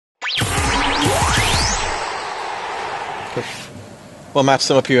Well, Matt,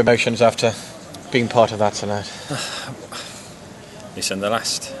 sum up your emotions after being part of that tonight. Listen,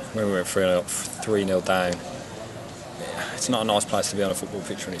 when we went 3-0 down, it's not a nice place to be on a football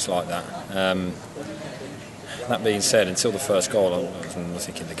pitch when it's like that. That being said, until the first goal, there was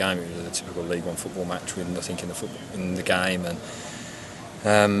nothing in the game. It was a typical League One football match with nothing in the game. And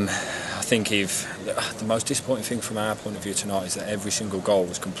I think the most disappointing thing from our point of view tonight is that every single goal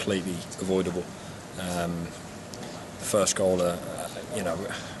was completely avoidable. The first goal,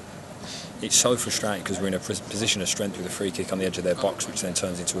 it's so frustrating because we're in a position of strength with a free kick on the edge of their box, which then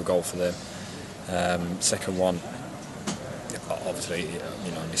turns into a goal for them. Second one, obviously,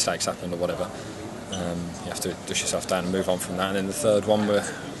 mistakes happen or whatever. You have to dust yourself down and move on from that. And then the third one, we're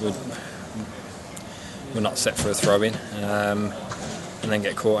not set for a throw-in, and then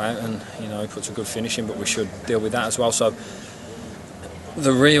get caught out, and he puts a good finish in, but we should deal with that as well. So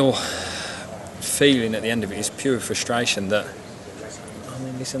the real feeling at the end of it is pure frustration that,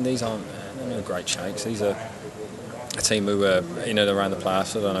 listen, these aren't great shakes. These are a team who are in and around the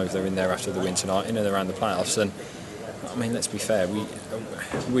playoffs. I don't know if they're in there after the win tonight, in and around the playoffs. And let's be fair,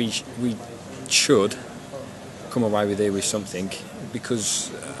 we should come away with something, because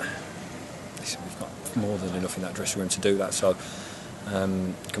listen, we've got more than enough in that dressing room to do that. So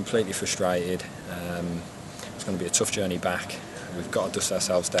completely frustrated. It's going to be a tough journey back. We've got to dust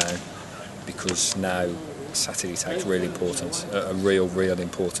ourselves down, because now Saturday takes real importance, a real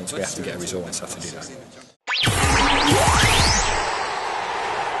importance. We have to get a result on Saturday.